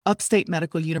Upstate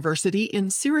Medical University in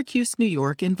Syracuse, New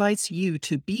York invites you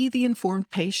to be the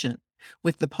informed patient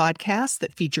with the podcast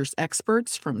that features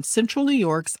experts from Central New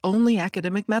York's only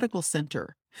academic medical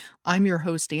center. I'm your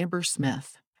host, Amber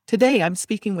Smith. Today, I'm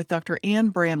speaking with Dr. Anne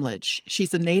Bramlage.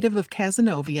 She's a native of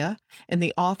Cazenovia and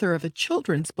the author of a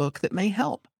children's book that may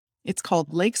help. It's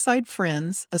called Lakeside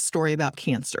Friends, A Story About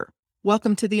Cancer.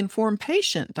 Welcome to The Informed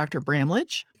Patient, Dr.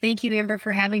 Bramlage. Thank you, Amber,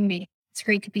 for having me. It's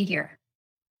great to be here.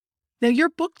 Now, your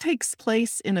book takes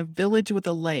place in a village with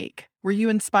a lake. Were you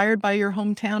inspired by your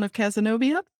hometown of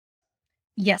Cazenovia?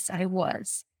 Yes, I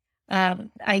was.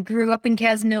 I grew up in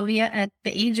Cazenovia. At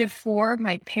the age of 4,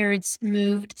 my parents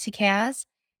moved to Caz,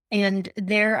 and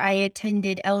there I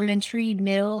attended elementary,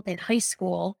 middle, and high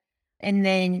school, and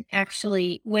then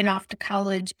actually went off to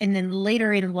college. And then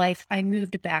later in life, I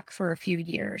moved back for a few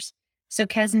years. So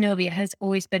Cazenovia has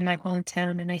always been my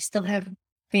hometown, and I still have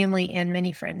family and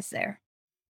many friends there.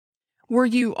 Were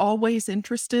you always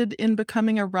interested in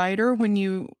becoming a writer when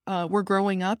you were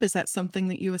growing up? Is that something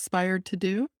that you aspired to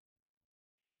do?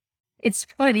 It's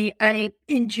funny. I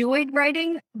enjoyed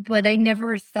writing, but I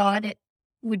never thought it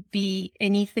would be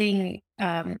anything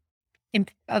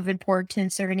of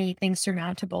importance or anything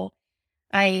surmountable.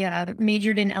 I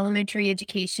majored in elementary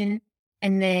education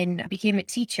and then became a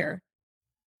teacher.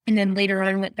 And then later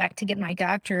on went back to get my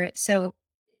doctorate. So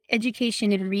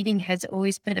education and reading has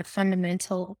always been a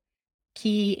fundamental,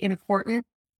 key, important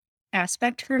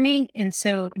aspect for me. And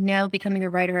so now becoming a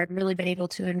writer, I've really been able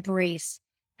to embrace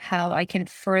how I can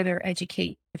further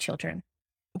educate children.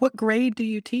 What grade do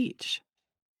you teach?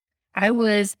 I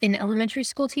was an elementary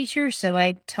school teacher, so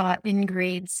I taught in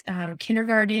grades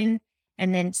kindergarten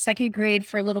and then second grade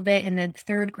for a little bit and then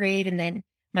third grade. And then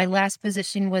my last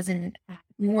position was in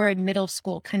more in middle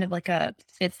school, kind of like a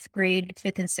fifth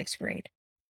and sixth grade.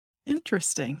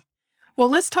 Interesting. Well,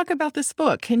 let's talk about this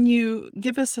book. Can you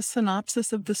give us a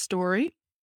synopsis of the story?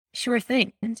 Sure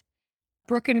thing.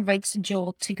 Brooke invites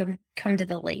Joel to come to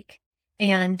the lake.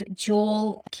 And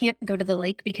Joel can't go to the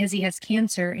lake because he has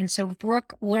cancer. And so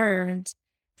Brooke learns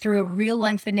through a real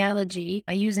life analogy.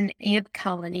 I use an ant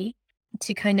colony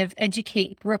to kind of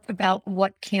educate Brooke about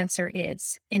what cancer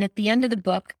is. And at the end of the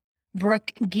book,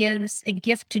 Brooke gives a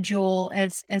gift to Joel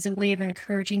as a way of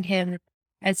encouraging him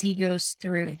as he goes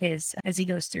through his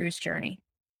journey.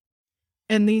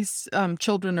 And these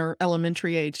children are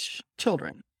elementary age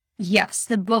children. Yes,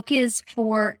 the book is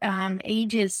for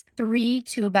ages 3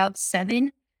 to about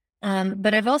 7.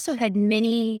 But I've also had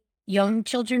many young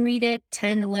children read it,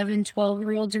 10, 11,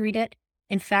 12-year-olds read it.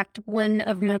 In fact, one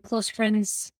of my close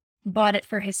friends bought it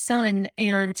for his son,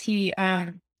 and he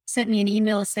sent me an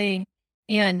email saying,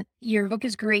 "Anne, your book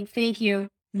is great. Thank you.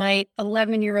 My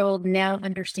 11-year-old now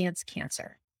understands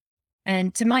cancer."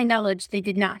 And to my knowledge, they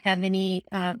did not have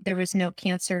there was no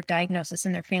cancer diagnosis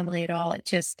in their family at all. It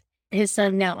just, his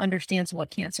son now understands what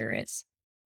cancer is.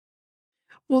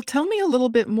 Well, tell me a little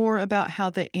bit more about how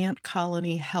the ant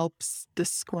colony helps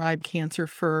describe cancer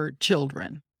for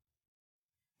children.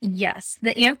 Yes,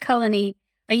 the ant colony.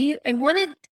 I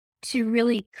wanted to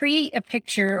really create a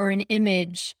picture or an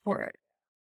image or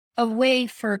a way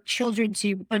for children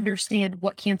to understand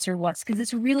what cancer was,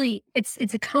 because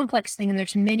it's a complex thing, and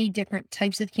there's many different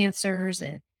types of cancers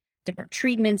and different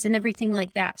treatments and everything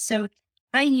like that. So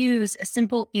I use a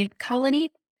simple ant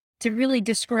colony to really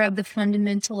describe the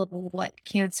fundamental of what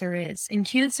cancer is. And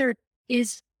cancer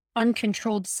is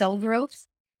uncontrolled cell growth,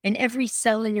 and every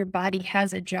cell in your body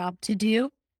has a job to do,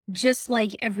 just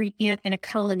like every ant in a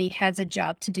colony has a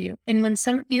job to do. And when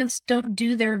some ants don't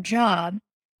do their job,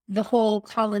 the whole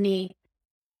colony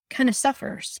kind of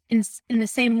suffers. In the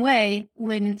same way,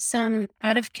 when some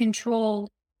out of control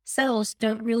cells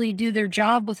don't really do their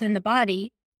job within the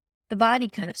body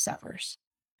kind of suffers.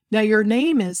 Now, your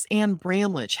name is Anne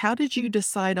Bramlage. How did you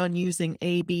decide on using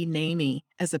A.B. Namey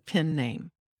as a pen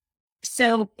name?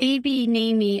 So A.B.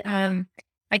 Namey,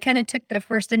 I kind of took the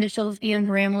first initial of Anne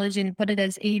Bramlage and put it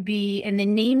as A.B., and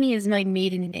then Namey is my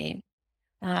maiden name.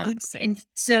 And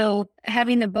so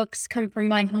having the books come from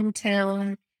my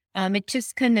hometown, it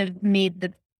just kind of made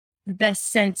the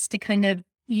best sense to kind of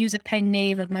use a pen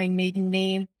name of my maiden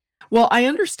name. Well, I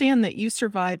understand that you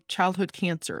survived childhood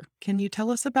cancer. Can you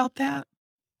tell us about that?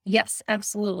 Yes,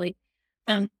 absolutely.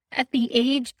 At the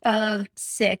age of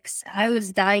 6, I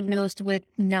was diagnosed with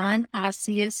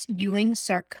non-osseous Ewing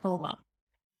sarcoma,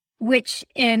 which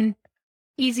in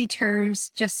easy terms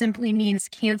just simply means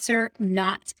cancer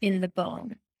not in the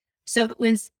bone. So it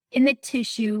was in the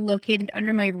tissue located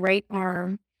under my right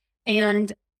arm.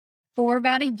 And for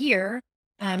about a year,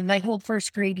 my whole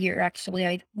first grade year, actually,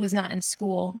 I was not in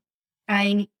school.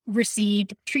 I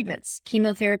received treatments,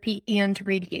 chemotherapy and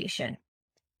radiation.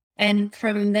 And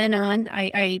from then on,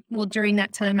 well, during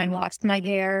that time, I lost my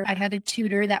hair. I had a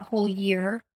tutor that whole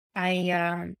year.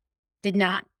 I did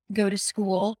not go to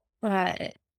school.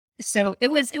 So it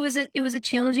was a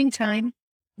challenging time,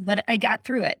 but I got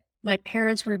through it. My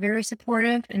parents were very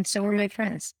supportive, and so were my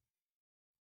friends.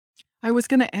 I was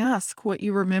gonna ask what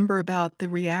you remember about the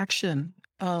reaction,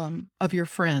 of your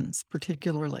friends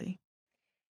particularly.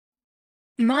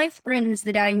 My friends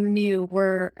that I knew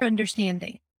were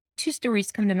understanding. Two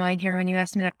stories come to mind here when you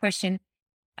asked me that question.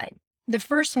 I, the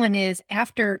first one is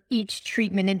after each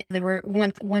treatment, and there were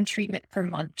one treatment per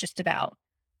month, just about.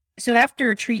 So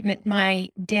after a treatment, my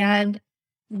dad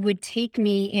would take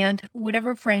me and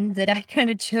whatever friend that I kind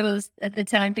of chose at the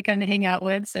time to kind of hang out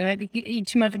with. So I think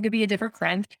each month it could be a different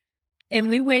friend, and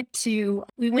we went to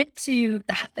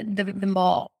the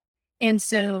mall. And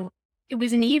so it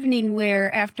was an evening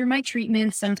where after my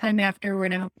treatment, sometime after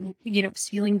when I was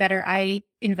feeling better, I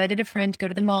invited a friend to go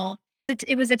to the mall.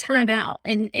 It was a time out,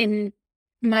 and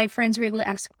my friends were able to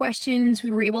ask questions.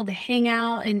 We were able to hang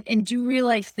out and do real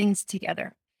life things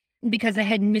together. Because I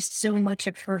had missed so much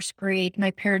of first grade, my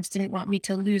parents didn't want me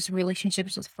to lose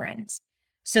relationships with friends.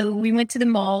 So we went to the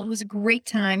mall. It was a great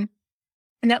time.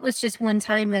 And that was just one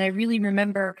time that I really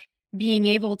remember being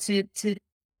able to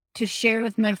share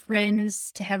with my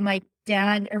friends, to have my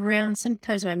dad around.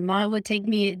 Sometimes my mom would take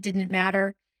me, it didn't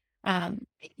matter.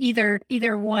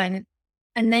 Either one.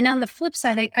 And then on the flip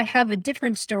side, I have a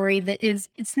different story that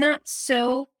it's not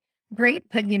so great,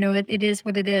 but it is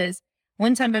what it is.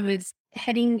 One time I was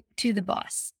heading to the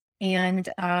bus, and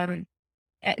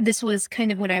this was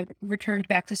kind of when I returned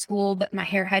back to school, but my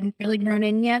hair hadn't really grown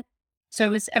in yet. So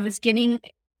I was getting,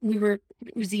 it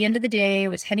was the end of the day. I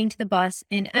was heading to the bus,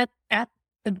 and at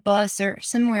the bus or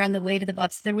somewhere on the way to the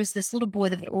bus, there was this little boy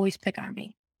that would always pick on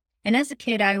me. And as a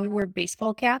kid, I would wear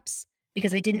baseball caps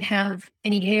because I didn't have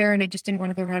any hair and I just didn't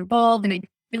want to go around bald, and I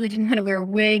really didn't want to wear a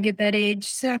wig at that age.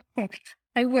 So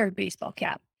I wear a baseball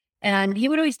cap. And he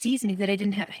would always tease me that I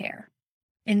didn't have hair.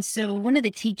 And so one of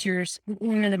the teachers,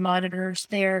 one of the monitors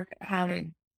there,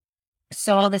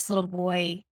 saw this little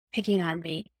boy picking on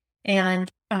me.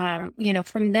 And,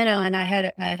 from then on, I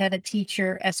had a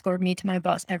teacher escort me to my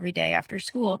bus every day after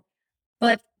school.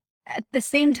 But at the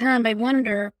same time, I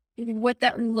wonder what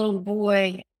that little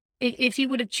boy, if he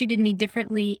would have treated me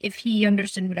differently, if he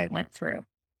understood what I went through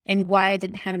and why I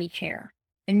didn't have any hair.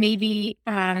 And maybe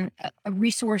a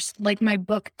resource like my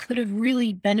book could have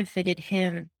really benefited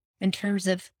him in terms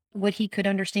of what he could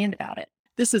understand about it.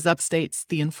 This is Upstate's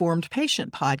The Informed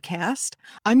Patient podcast.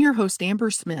 I'm your host,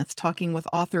 Amber Smith, talking with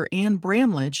author Anne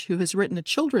Bramlage, who has written a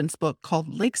children's book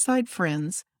called Lakeside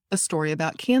Friends, A Story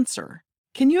About Cancer.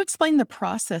 Can you explain the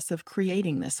process of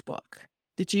creating this book?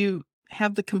 Did you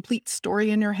have the complete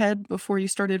story in your head before you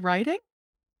started writing?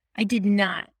 I did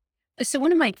not. So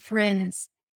one of my friends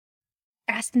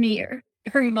asked me,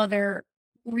 her mother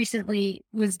recently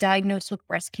was diagnosed with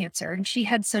breast cancer, and she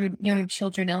had some young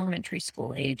children, elementary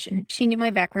school age, and she knew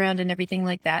my background and everything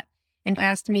like that, and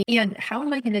asked me, and how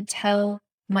am I going to tell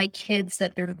my kids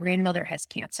that their grandmother has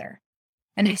cancer?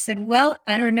 And I said, well,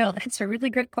 I don't know. That's a really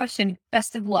good question.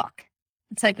 Best of luck,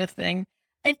 type of thing.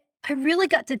 And I really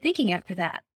got to thinking after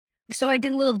that. So I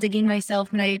did a little digging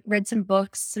myself, and I read some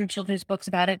books, some children's books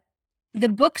about it. The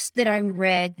books that I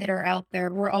read that are out there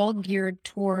were all geared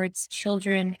towards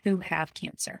children who have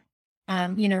cancer.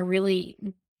 Really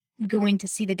going to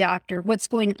see the doctor, what's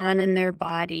going on in their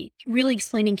body, really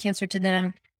explaining cancer to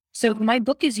them. So my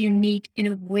book is unique in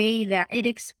a way that it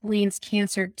explains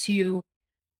cancer to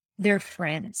their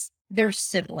friends, their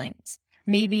siblings.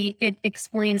 Maybe it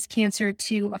explains cancer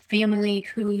to a family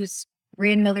whose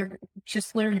grandmother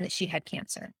just learned that she had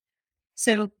cancer.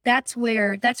 So that's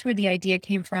where the idea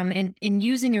came from. And in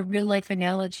using a real life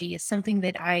analogy is something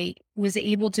that I was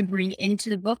able to bring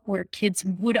into the book where kids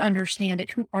would understand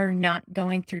it who are not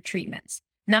going through treatments.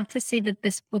 Not to say that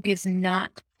this book is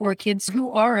not for kids who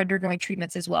are undergoing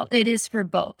treatments as well. It is for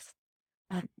both.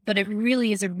 But it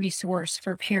really is a resource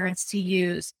for parents to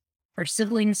use, for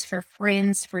siblings, for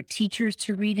friends, for teachers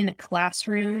to read in a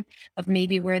classroom of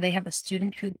maybe where they have a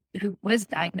student who was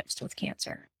diagnosed with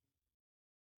cancer.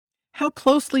 How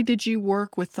closely did you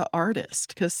work with the artist?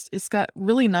 Because it's got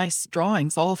really nice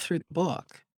drawings all through the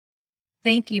book.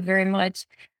 Thank you very much.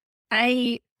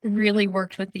 I really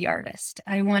worked with the artist.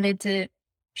 I wanted to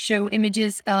show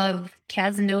images of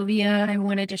Cazenovia. I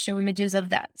wanted to show images of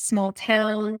that small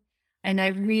town. And I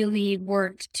really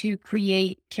worked to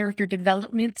create character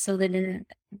development so that in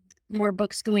more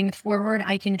books going forward,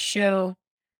 I can show,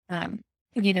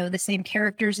 the same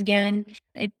characters again.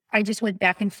 I just went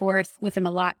back and forth with him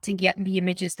a lot to get the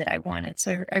images that I wanted.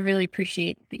 So I really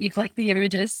appreciate that you like the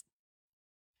images.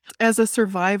 As a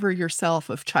survivor yourself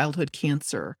of childhood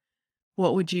cancer,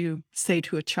 what would you say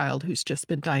to a child who's just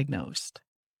been diagnosed?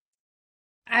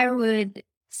 I would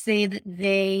say that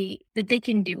they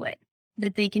can do it,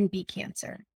 that they can beat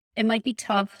cancer. It might be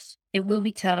tough. It will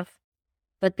be tough,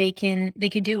 but they can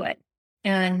do it.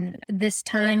 And this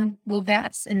time will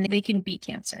pass and they can beat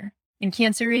cancer. And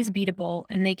cancer is beatable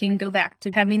and they can go back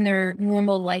to having their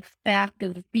normal life back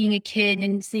of being a kid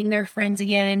and seeing their friends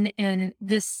again. And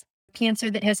this cancer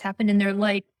that has happened in their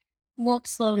life won't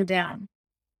slow them down.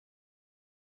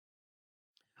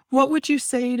 What would you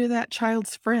say to that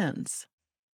child's friends?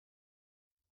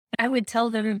 I would tell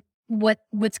them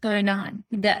what's going on,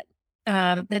 that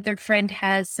their friend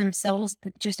has some cells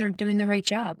that just aren't doing the right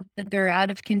job, that they're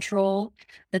out of control,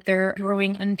 that they're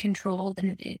growing uncontrolled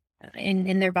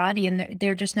in their body, and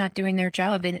they're just not doing their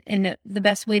job. And the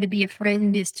best way to be a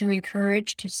friend is to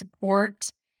encourage, to support,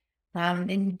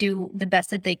 and do the best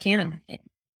that they can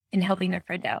in helping their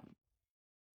friend out.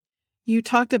 You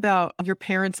talked about your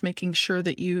parents making sure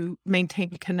that you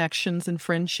maintained connections and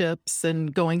friendships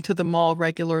and going to the mall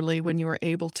regularly when you were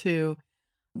able to.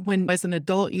 When, as an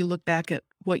adult, you look back at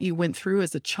what you went through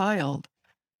as a child,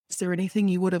 is there anything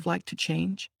you would have liked to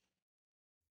change?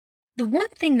 The one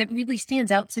thing that really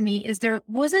stands out to me is there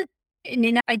wasn't, and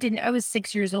then I was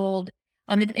 6 years old,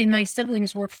 and my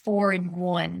siblings were 4 and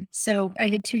 1. So I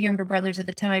had two younger brothers at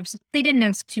the time. So they didn't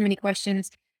ask too many questions.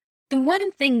 The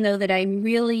one thing though that I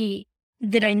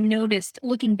noticed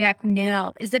looking back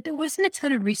now is that there wasn't a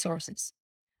ton of resources.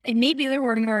 And maybe there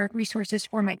were more resources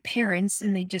for my parents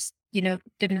and they just,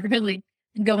 didn't really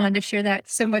go on to share that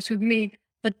so much with me.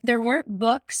 But there weren't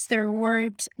books, there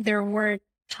weren't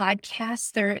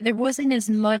podcasts, there wasn't as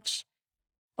much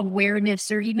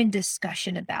awareness or even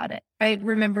discussion about it. I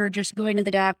remember just going to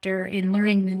the doctor and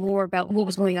learning more about what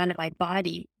was going on in my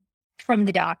body from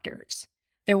the doctors.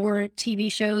 There weren't TV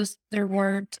shows, there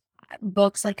weren't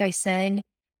books, like I said.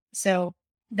 So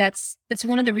that's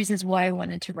one of the reasons why I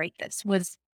wanted to write this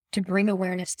was to bring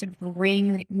awareness, to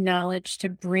bring knowledge, to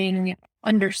bring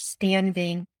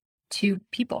understanding to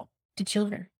people, to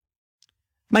children.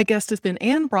 My guest has been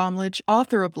Anne Bromledge,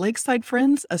 author of Lakeside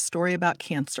Friends, A Story About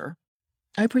Cancer.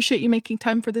 I appreciate you making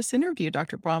time for this interview,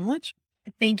 Dr. Bromledge.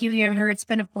 Thank you, Amber. It's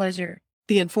been a pleasure.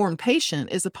 The Informed Patient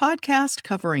is a podcast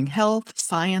covering health,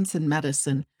 science, and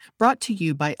medicine, brought to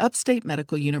you by Upstate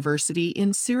Medical University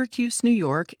in Syracuse, New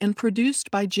York, and produced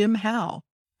by Jim Howe.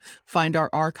 Find our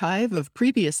archive of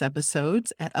previous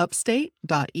episodes at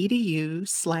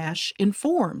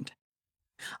upstate.edu/informed.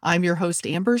 I'm your host,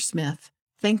 Amber Smith,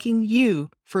 thanking you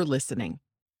for listening.